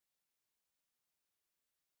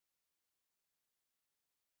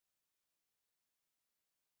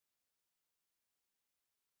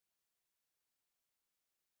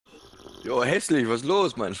Jo, hässlich, was ist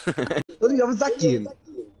los, Mann? Soll ich auf den Sack gehen?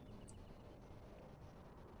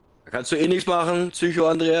 Da kannst du eh nichts machen, Psycho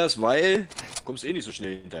Andreas, weil du kommst eh nicht so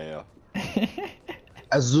schnell hinterher.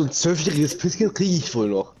 Also so ein 12-jähriges Pisskind kriege ich wohl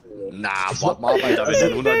noch. Na, warte mal, Alter,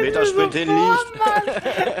 wenn der 100-Meter-Sprint hinliegt.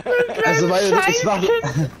 Also weil ich mache...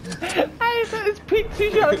 Alter, ist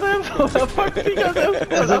Psycho oder fuck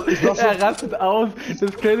Psycho. Er rastet aus,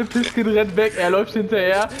 das kleine Pisskind rennt weg, er läuft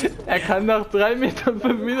hinterher, er kann nach 3 Metern,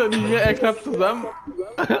 5 Metern nicht mehr, er klappt zusammen.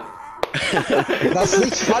 Das ist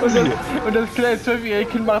nicht funny. Und das kleine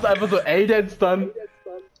 12-jährige Kind macht einfach so L-Dance dann.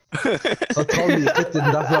 Vertrau mir, ich krieg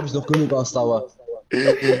den, dafür habe ich noch genug Ausdauer.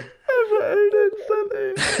 Einfach L-Dance dann,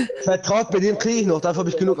 ey. Vertraut mir, den kriege ich noch, dafür habe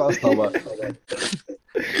ich genug Ausdauer.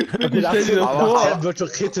 Ich stell dir das vor. Er wird schon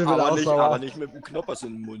kritisch mit Ausdauer. Aber nicht mit dem Knoppers in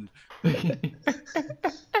den Mund.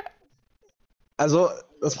 Also,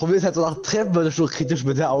 das Problem ist halt so, nach Treppen wird er schon kritisch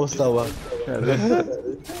mit der Ausdauer. Ja,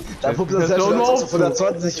 Da pumpt das ja schon als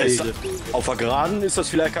 120 Regel. Auf der Geraden ist das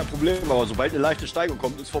vielleicht kein Problem, aber sobald eine leichte Steigung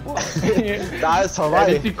kommt, ist vorbei. Da ist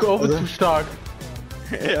vorbei. ist die Kurve zu stark.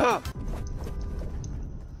 Ja.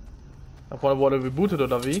 Da vorne wurde rebootet,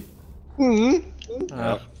 oder wie? Mhm.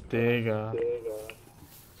 Ach, Digga.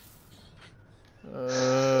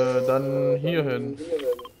 Dann hier hin.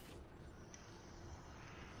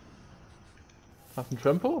 Hast du ein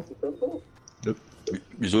Trampo?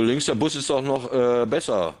 Wieso links? Der Bus ist doch noch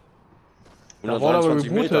besser. Da wurde aber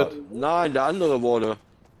 123 Meter. rebootet. Nein, der andere wurde.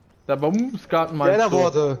 Der Bombsgarten meinst Der du?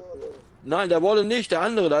 wurde. Nein, der wurde nicht, der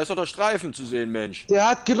andere, da ist doch der Streifen zu sehen, Mensch. Der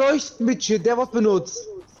hat geleuchtet, Mädchen, der wird benutzt.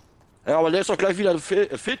 Ja, aber der ist doch gleich wieder fit.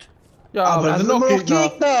 Ja, aber da sind noch immer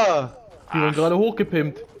Gegner. Die wurden gerade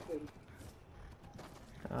hochgepimpt.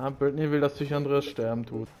 Ja, Britney will, dass sich Andreas sterben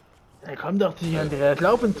tut. Ja, komm doch, sich Andreas,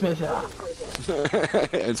 lauf ins Messer.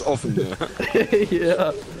 Ins Offene.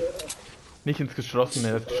 Ja. Nicht ins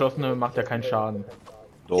Geschlossene, das Geschlossene macht ja keinen Schaden.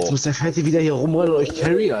 Doch. Jetzt muss der Fette wieder hier rumrennen und euch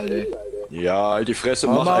carry, Alter. Ja, halt die Fresse,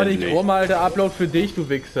 Mach mach mal endlich. nicht rum, Alter, Upload für dich, du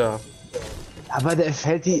Wichser. Aber der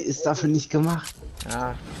Felti ist dafür nicht gemacht.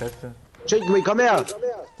 Ja, Fresse. Chicken, komm her!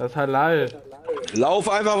 Das ist halal. Lauf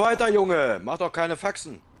einfach weiter, Junge. Mach doch keine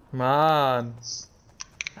Faxen. Mann.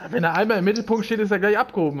 Wenn er einmal im Mittelpunkt steht, ist er gleich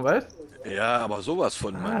abgehoben, weißt du? Ja, aber sowas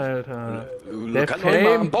von, Mann. Alter. Du Der kannst doch nicht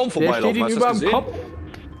mal am Baum der steht vorbeilaufen, ihm hast du über das dem gesehen? Kopf.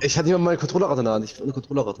 Ich hatte immer meine Controllerrad in der Hand. Ich eine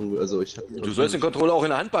Controllerrad, also ich hatte. Du sollst den Controller auch in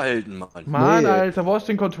der Hand behalten, Mann. Mann, Nee. Alter, wo hast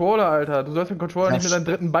du den Controller, Alter? Du sollst den Controller nicht mit deinem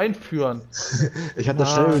dritten Bein führen. Ich hatte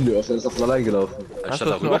das Stellmenü offen, ist auf von allein gelaufen. Hast du Anstatt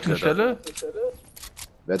das nur darüber auf eine Stelle?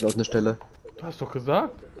 Wir hatten auch eine Stelle. Du hast doch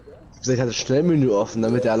gesagt. Ich hatte das Stellmenü offen,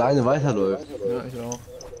 damit er alleine weiterläuft. Ja, ich auch.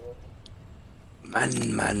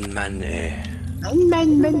 Mann, ey.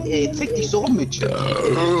 Mann, ey, zick dich so rum, Mädchen.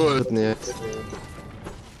 Nee.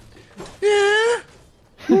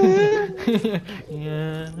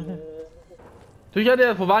 Ja.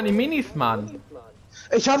 Du, wo waren die Minis, Mann?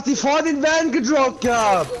 Ich hab die vor den Van gedroppt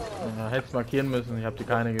gehabt! Ja, hättest markieren müssen, ich hab die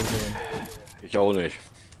keine gesehen. Ich auch nicht.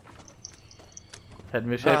 Hätten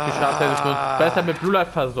wir Chef geschafft, hättest du uns besser mit Blue Light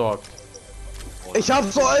versorgt. Ich hab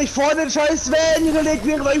so euch vor den scheiß Van gelegt,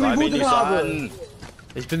 während ich mich Greif mich gut nicht so habe! an.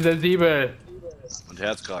 Ich bin sensibel. Und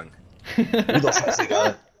herzkrank. Mir doch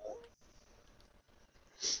scheißegal.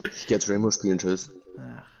 Ich geh jetzt Rainbow spielen, tschüss.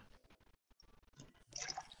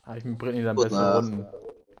 Hab ich mit Britney dann Gut bessere nach. Runden.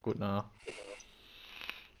 Gut nach.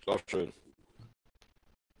 Schlaf schön.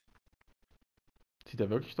 Zieht er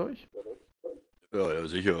wirklich durch? Ja,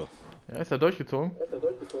 sicher. Ja, ist er durchgezogen?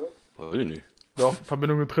 Weiß ich nicht. Doch,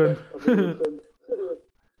 Verbindung getrennt. Weil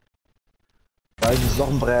das ist noch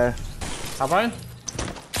ein Brä. Hab ein.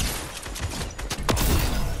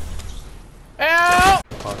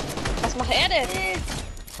 Was macht er denn?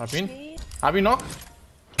 Hab ihn. Hab ihn noch.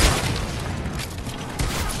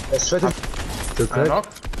 Das Schwert Ein noch.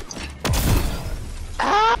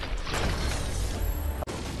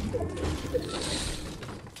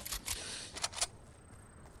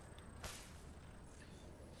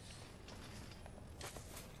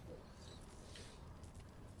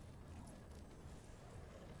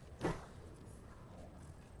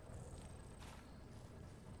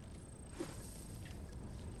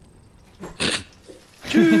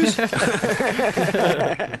 Tschüss!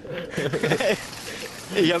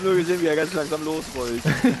 Ich habe nur gesehen, wie er ganz langsam losrollt.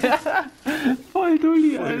 Voll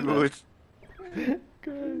Dulli, Voll Alter. gut.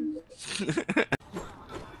 Geil.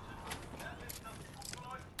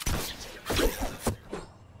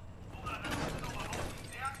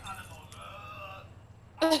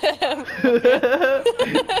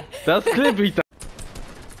 Das klipp ich da.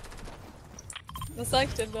 Was sag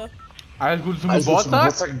ich denn da? Alles Gute zum Also zum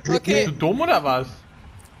Geburtstag? Geburtstag Okay. Bist du dumm oder was?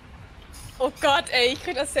 Oh Gott, ey, ich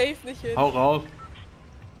krieg das safe nicht hin. Hau raus.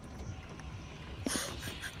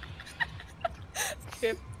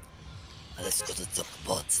 Alles Gute zum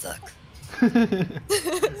Geburtstag.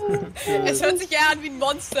 Es hört sich eher an wie ein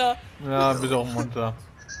Monster. Ja, bist auch ein Monster.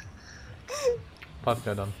 Passt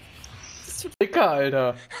ja dann. Dicker,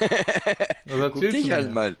 Alter. Was Guck erzählst dich du halt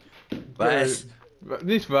mir? mal. Was?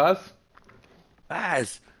 Nicht was?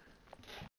 Was?